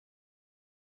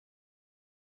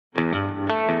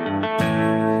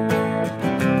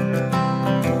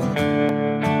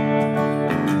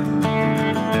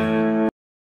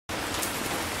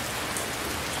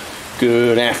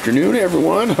Good afternoon,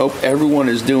 everyone. Hope everyone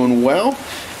is doing well.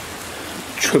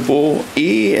 Triple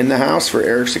E in the house for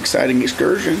Eric's Exciting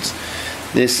Excursions.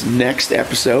 This next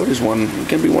episode is going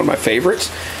to be one of my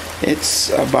favorites.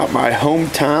 It's about my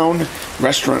hometown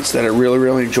restaurants that I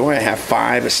really enjoy. I have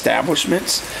 5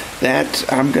 establishments that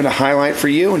I'm going to highlight for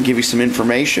you and give you some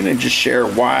information and just share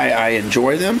why I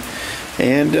enjoy them.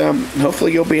 And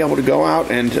hopefully you'll be able to go out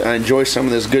and enjoy some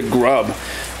of this good grub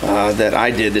that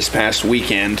I did this past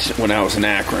weekend when I was in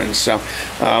Akron. So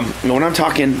when I'm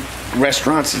talking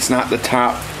restaurants, it's not the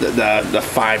top, the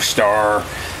 5-star,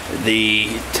 the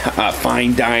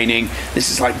fine dining. This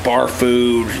is like bar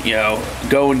food,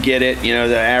 go and get it,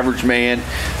 the average man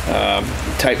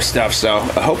type stuff. So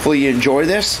hopefully you enjoy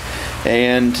this,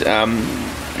 and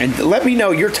let me know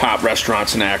your top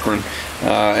restaurants in Akron,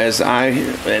 as I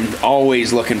am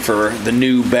always looking for the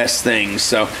new best things.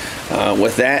 So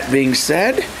with that being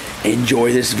said,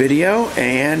 enjoy this video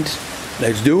and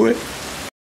let's do it.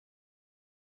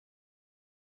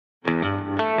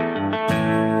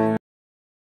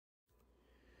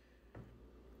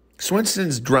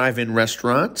 Swenson's Drive-In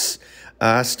Restaurants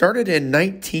started in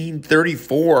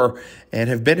 1934 and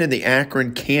have been in the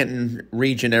Akron-Canton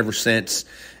region ever since.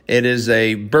 It is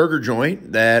a burger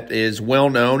joint that is well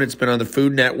known. It's been on the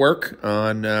Food Network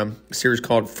on a series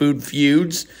called Food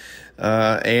Feuds,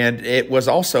 and it was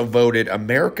also voted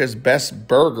America's Best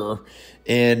Burger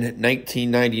in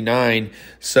 1999.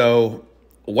 So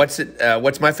what's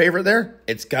my favorite there?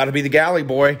 It's got to be the Galley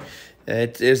Boy.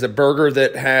 It is a burger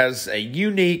that has a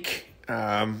unique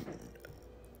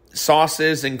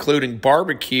sauces, including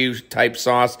barbecue-type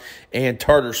sauce and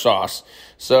tartar sauce.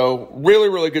 So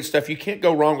really good stuff. You can't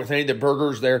go wrong with any of the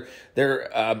burgers.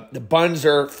 The buns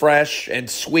are fresh and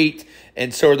sweet,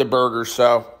 and so are the burgers.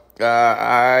 So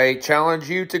I challenge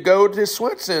you to go to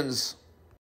Swenson's.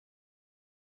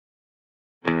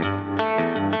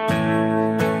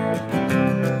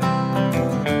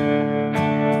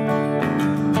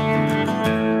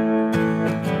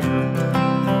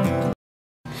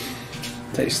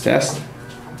 Taste test.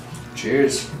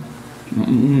 Cheers.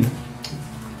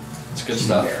 It's good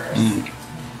stuff.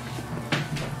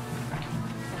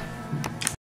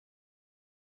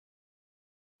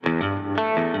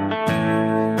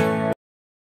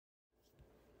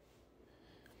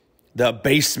 The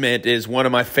Basement is one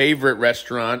of my favorite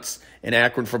restaurants in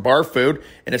Akron for bar food,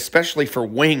 and especially for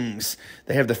wings.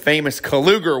 They have the famous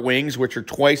Kaluger wings, which are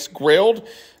twice grilled.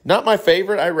 Not my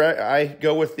favorite. I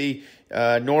go with the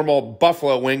normal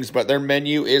buffalo wings, but their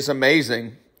menu is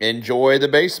amazing. Enjoy the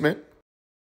Basement.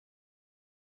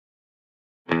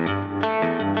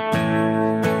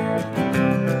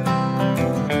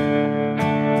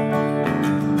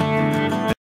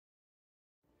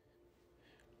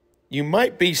 You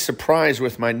might be surprised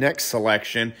with my next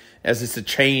selection, as it's a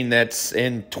chain that's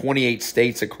in 28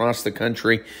 states across the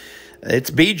country. It's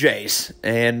BJ's.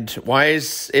 And why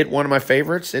is it one of my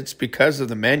favorites? It's because of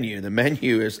the menu. The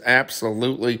menu is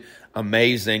absolutely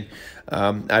amazing.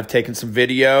 I've taken some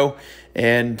video,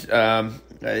 and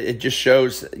it just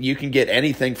shows you can get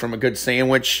anything from a good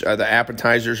sandwich. The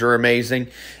appetizers are amazing.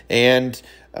 And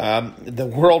the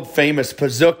world-famous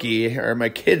Pizookie are my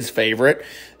kids' favorite.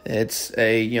 It's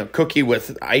a cookie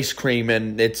with ice cream,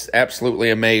 and it's absolutely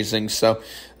amazing. So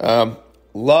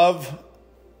love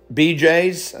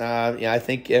BJ's. I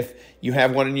think if you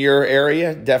have one in your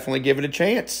area, definitely give it a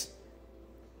chance.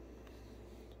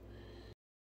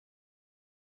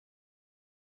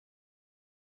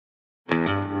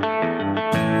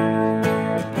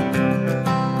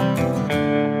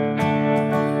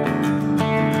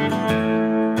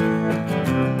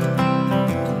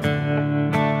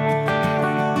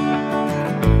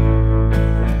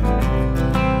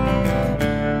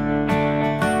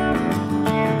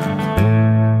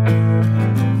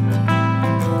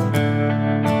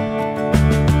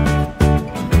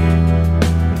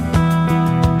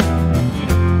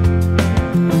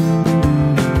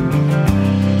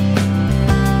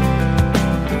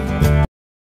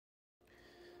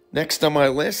 Next on my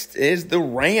list is the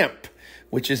Ramp,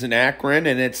 which is in Akron,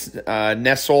 and it's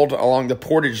nestled along the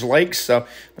Portage Lakes. So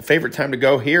my favorite time to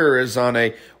go here is on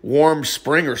a warm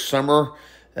spring or summer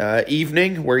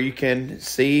evening, where you can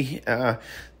see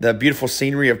the beautiful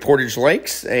scenery of Portage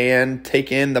Lakes and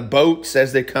take in the boats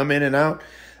as they come in and out.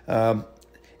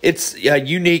 It's a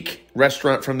unique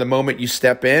restaurant from the moment you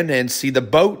step in and see the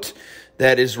boat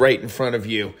that is right in front of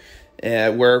you.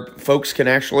 Where folks can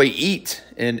actually eat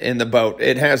in the boat.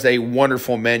 It has a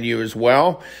wonderful menu as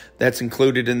well that's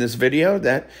included in this video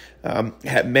that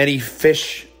have many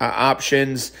fish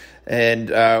options and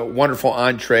wonderful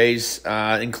entrees,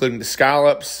 including the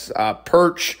scallops,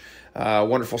 perch,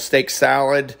 wonderful steak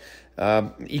salad.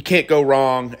 You can't go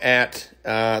wrong at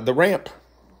the ramp.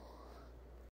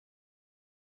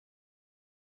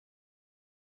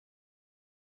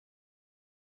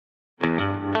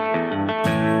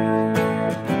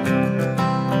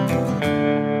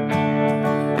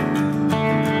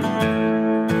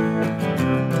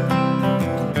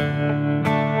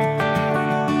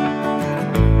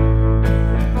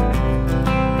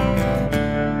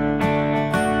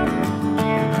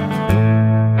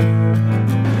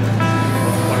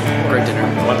 Great dinner.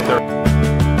 1:30.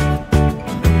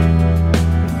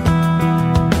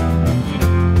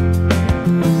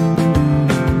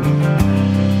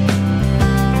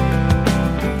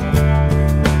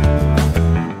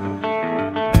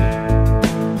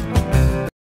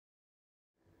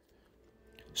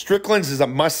 Strickland's is a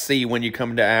must-see when you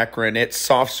come to Akron. It's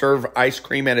soft-serve ice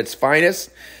cream at its finest.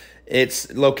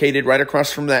 It's located right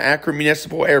across from the Akron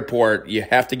Municipal Airport. You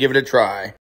have to give it a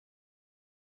try.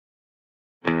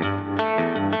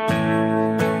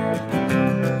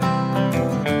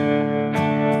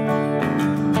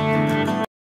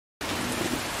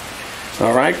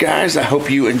 All right, guys, I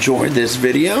hope you enjoyed this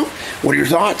video. What are your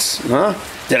thoughts? Huh?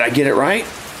 Did I get it right?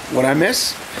 What'd I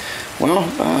miss? Well,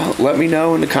 let me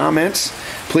know in the comments.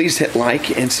 Please hit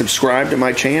like and subscribe to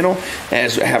my channel,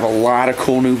 as I have a lot of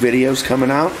cool new videos coming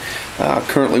out.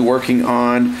 Currently working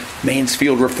on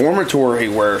Mansfield Reformatory,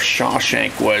 where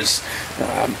Shawshank was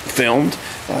filmed.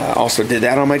 Also did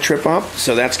that on my trip up,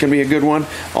 so that's going to be a good one.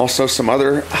 Also some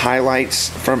other highlights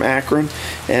from Akron.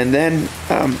 And then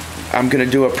I'm going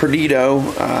to do a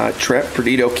Perdido trip,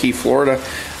 Perdido Key, Florida,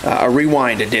 a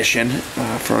rewind edition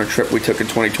for a trip we took in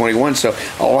 2021. So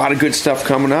a lot of good stuff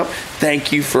coming up.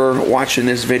 Thank you for watching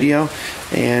this video,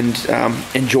 and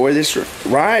enjoy this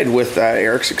ride with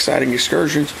Eric's Exciting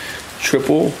Excursions.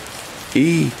 Triple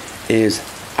E is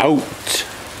out.